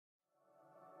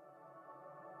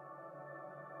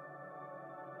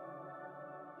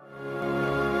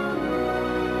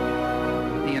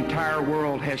entire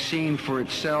world has seen for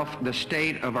itself the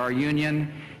state of our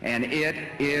Union, and it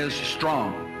is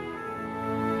strong.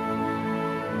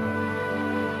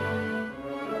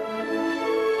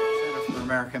 Center for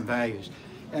American Values,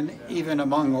 and even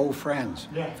among old friends,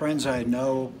 friends I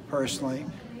know personally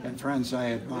and friends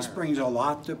I admire. This brings a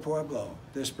lot to Pueblo.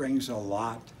 This brings a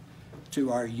lot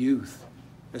to our youth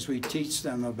as we teach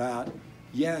them about,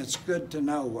 yeah, it's good to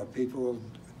know what people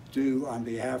do on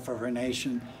behalf of our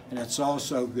nation, and it's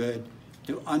also good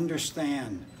to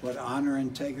understand what honor,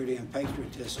 integrity, and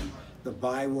patriotism, the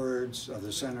bywords of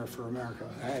the Center for American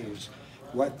Values,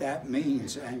 what that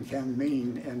means and can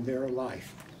mean in their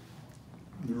life.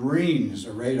 Marines,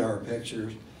 the radar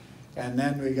pictures, and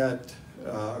then we got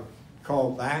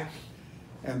called back,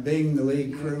 and being the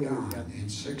lead crew. Gone in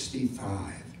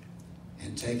 '65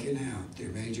 and taken out their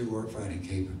major warfighting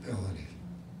capability.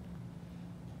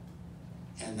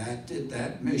 And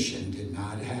that mission did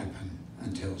not happen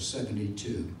until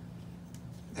 '72.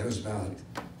 There was about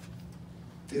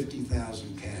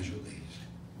 50,000 casualties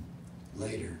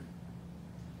later.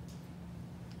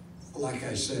 Like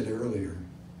I said earlier,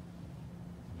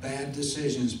 bad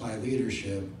decisions by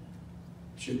leadership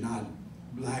should not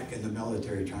blacken the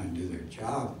military trying to do their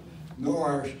job,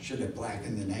 nor should it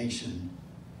blacken the nation.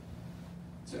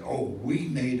 Say, oh, we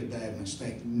made a bad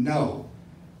mistake. No.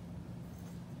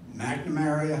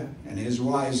 McNamara and his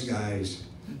wise guys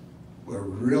were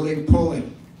really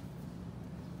pulling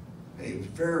a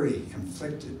very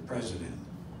conflicted president,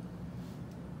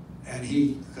 and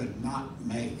he could not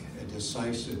make a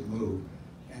decisive move.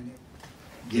 And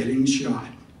getting shot,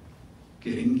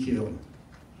 getting killed,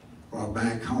 while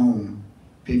back home,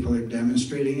 people are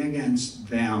demonstrating against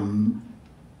them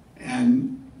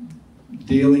and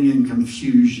dealing in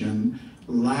confusion,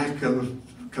 lack of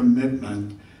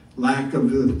commitment, lack of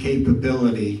the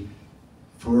capability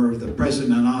for the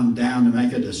president on down to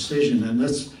make a decision. And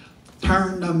let's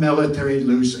turn the military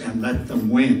loose and let them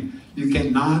win. You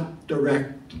cannot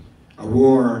direct a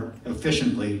war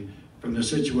efficiently from the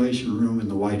Situation Room in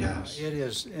the White House. It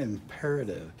is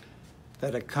imperative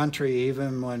that a country,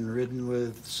 even when ridden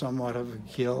with somewhat of a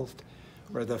guilt,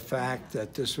 or the fact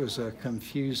that this was a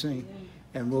confusing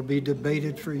and will be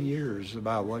debated for years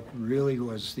about what really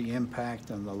was the impact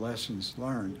and the lessons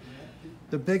learned.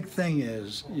 The big thing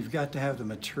is you've got to have the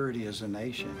maturity as a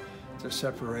nation to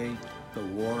separate the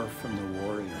war from the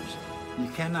warriors. You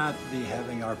cannot be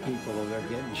having our people over there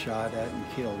getting shot at and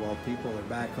killed while people are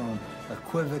back home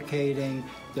equivocating,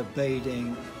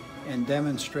 debating, and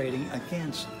demonstrating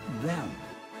against them.